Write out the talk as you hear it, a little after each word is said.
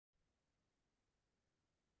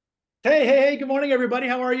Hey, good morning, everybody.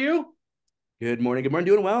 How are you? Good morning. Good morning.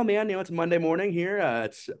 Doing well, man. It's Monday morning here.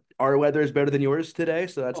 It's our weather is better than yours today,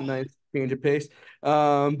 so that's a Oh, nice change of pace.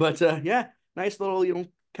 But yeah, nice little,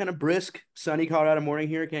 kind of brisk, sunny Colorado morning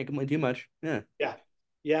here. Can't complain too much. Yeah. yeah.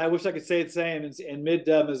 Yeah, I wish I could say the same. In mid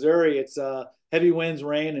Missouri, it's heavy winds,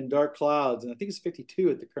 rain, and dark clouds. And I think it's 52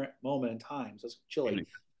 at the current moment in time. So it's chilly.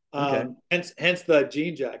 Okay. Hence the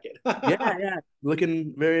jean jacket. Yeah, yeah.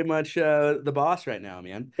 Looking very much the boss right now,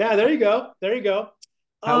 man. Yeah, there you go. There you go.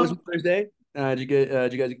 How was Um, Mother's Day? Did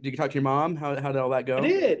you talk to your mom? How did all that I go?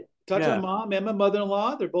 did talk to my Yeah. mom and my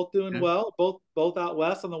mother-in-law. They're both doing Yeah. well, both out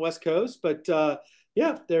west on the West Coast. But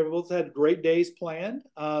yeah, they both had great days planned,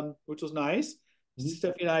 which was nice. Mhm.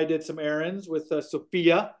 Stephanie and I did some errands with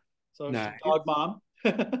Sophia, so she's a dog Nice. mom.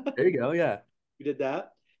 There you go. Yeah. We did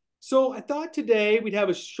that. So I thought today we'd have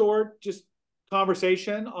a short just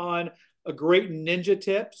conversation on a great ninja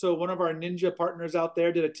tip. So one of our ninja partners out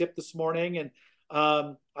there did a tip this morning, and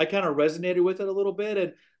I kind of resonated with it a little bit.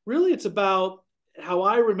 And really, it's about how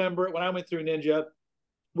I remember it when I went through Ninja.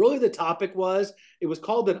 Really, the topic was it was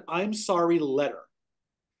called an "I'm sorry" letter,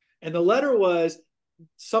 and the letter was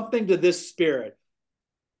something to this spirit: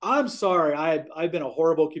 I'm sorry, I've been a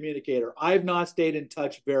horrible communicator. I've not stayed in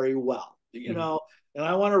touch very well, Mhm. and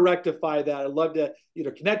I want to rectify that. I'd love to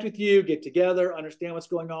either connect with you, get together, understand what's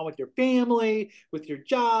going on with your family, with your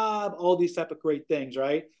job, all these type of great things,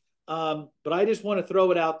 right? But I just want to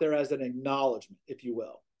throw it out there as an acknowledgement, if you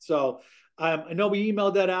will. So I know we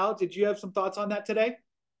emailed that out. Did you have some thoughts on that today?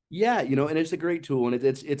 Yeah, and it's a great tool, and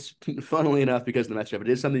it's funnily enough because of the message of it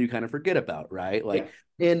is something you kind of forget about, right? Yeah, Like,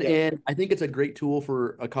 and yeah, and I think it's a great tool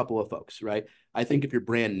for a couple of folks, right? I think if you're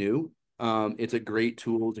brand new, it's a great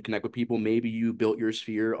tool to connect with people. Maybe you built your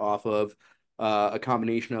sphere off of a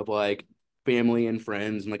combination of like family and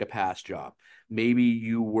friends and like a past job. Maybe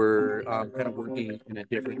you were kind of working in a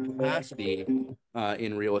different capacity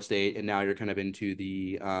in real estate, and now you're kind of into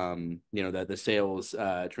the sales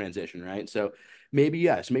transition, right? So maybe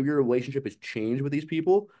yes, maybe your relationship has changed with these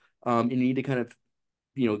people, and you need to kind of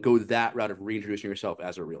go that route of reintroducing yourself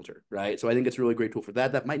as a realtor, right? So I think it's a really great tool for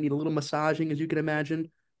that. That might need a little massaging, as you can imagine, yeah,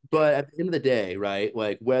 but at the end of the day, right,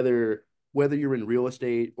 like whether you're in real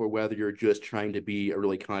estate or whether you're just trying to be a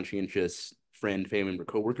really conscientious friend, family member,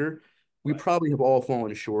 coworker, we right. probably have all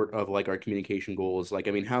fallen short of like our communication goals. Like,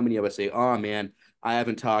 I mean, how many of us say, "Oh man, I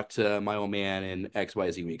haven't talked to my old man in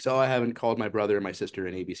XYZ weeks. Oh, I haven't called my brother and my sister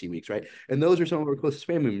in ABC weeks," right? And those are some of our closest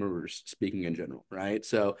family members speaking in general, right?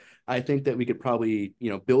 So I think that we could probably,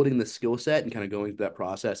 building the skill set and kind of going through that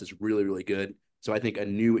process is really, really good. So I think a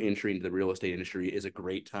new entry into the real estate industry is a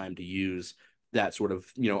great time to use that sort of,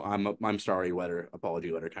 I'm sorry letter,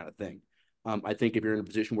 apology letter kind of thing. I think if you're in a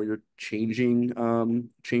position where you're changing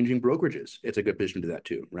brokerages, it's a good position to do that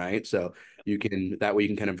too, right? So you can that way you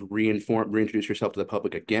can kind of reintroduce yourself to the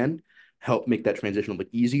public again, help make that transition a little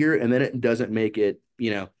bit easier, and then it doesn't make it,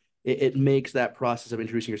 it makes that process of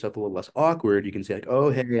introducing yourself a little less awkward. You can say like, "Oh,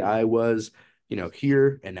 hey, I was,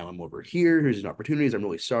 here, and now I'm over here. Here's some opportunities. I'm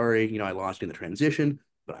really sorry. I lost you in the transition,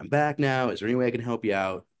 but I'm back now. Is there any way I can help you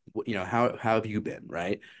out? How have you been?"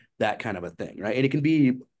 Right? That kind of a thing, right? And it can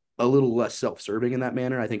be a little less self-serving in that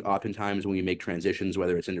manner. I think oftentimes when we make transitions,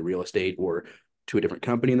 whether it's into real estate or to a different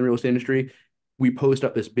company in the real estate industry, we post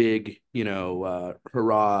up this big,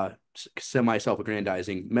 hurrah, semi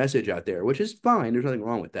self-aggrandizing message out there, which is fine. There's nothing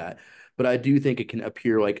wrong with that. But I do think it can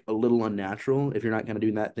appear like a little unnatural if you're not kind of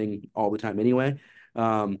doing that thing all the time anyway.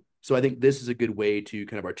 So I think this is a good way to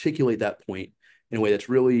kind of articulate that point in a way that's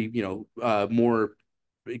really, more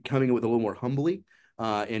coming in with a little more humbly,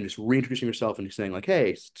 and just reintroducing yourself and just saying like,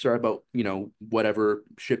 "Hey, sorry about whatever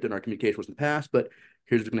shift in our communication was in the past, but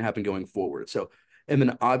here's what's going to happen going forward." So, and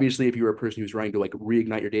then obviously, if you're a person who's trying to like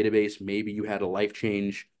reignite your database, maybe you had a life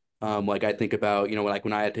change. Like I think about, like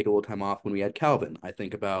when I had to take a little time off when we had Calvin. I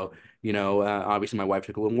think about, obviously my wife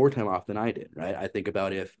took a little more time off than I did, right? I think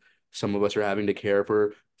about if some of us are having to care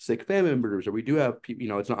for sick family members, or we do have,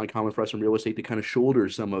 it's not uncommon for us in real estate to kind of shoulder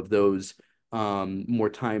some of those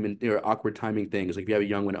more time and awkward timing things. Like if you have a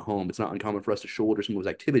young one at home, it's not uncommon for us to shoulder some of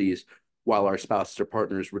those activities while our spouses or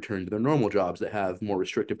partners return to their normal jobs that have more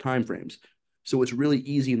restrictive time frames. So it's really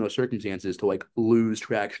easy in those circumstances to like lose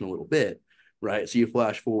traction a little bit, right? So you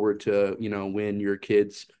flash forward to, when your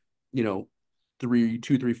kids, you know, three,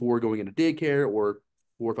 two, three, four going into daycare, or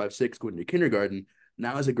four, five, six going into kindergarten.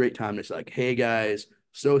 Now is a great time to say like, "Hey guys,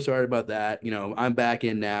 so sorry about that. I'm back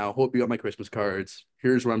in now. Hope you got my Christmas cards.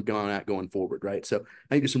 Here's where I'm going at going forward." Right. So I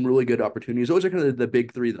think there's some really good opportunities. Those are kind of the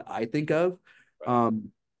big three that I think of. Right.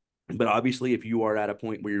 Um, but obviously, if you are at a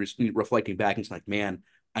point where you're reflecting back and it's like, "Man,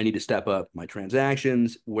 I need to step up my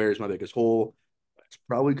transactions. Where's my biggest hole?" It's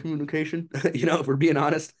probably communication, if we're being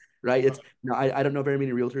honest, right? It's no, I don't know very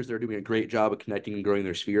many realtors that are doing a great job of connecting and growing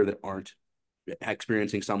their sphere that aren't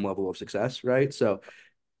experiencing some level of success, right? So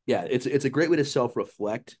yeah, it's a great way to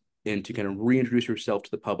self-reflect and to kind of reintroduce yourself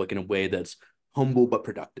to the public in a way that's humble but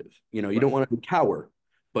productive. You Right. don't want to cower,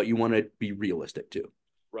 but you want to be realistic too.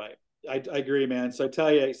 Right. I agree, man. So I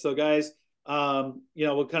tell you, so guys,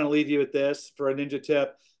 we'll kind of leave you with this for a ninja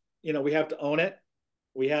tip. We have to own it.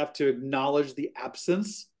 We have to acknowledge the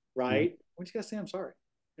absence, Mhm. right? We just gotta say I'm sorry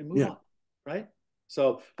and move Yeah. on, right?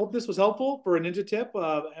 So hope this was helpful for a ninja tip.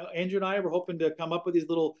 Andrew and I were hoping to come up with these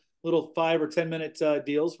little 5 or 10 minute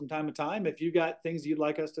deals from time to time. If you got things you'd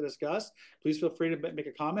like us to discuss, please feel free to make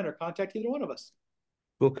a comment or contact either one of us.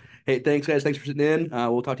 Cool. Hey, thanks guys. Thanks for sitting in.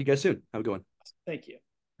 We'll talk to you guys soon. Have a good one. Thank you.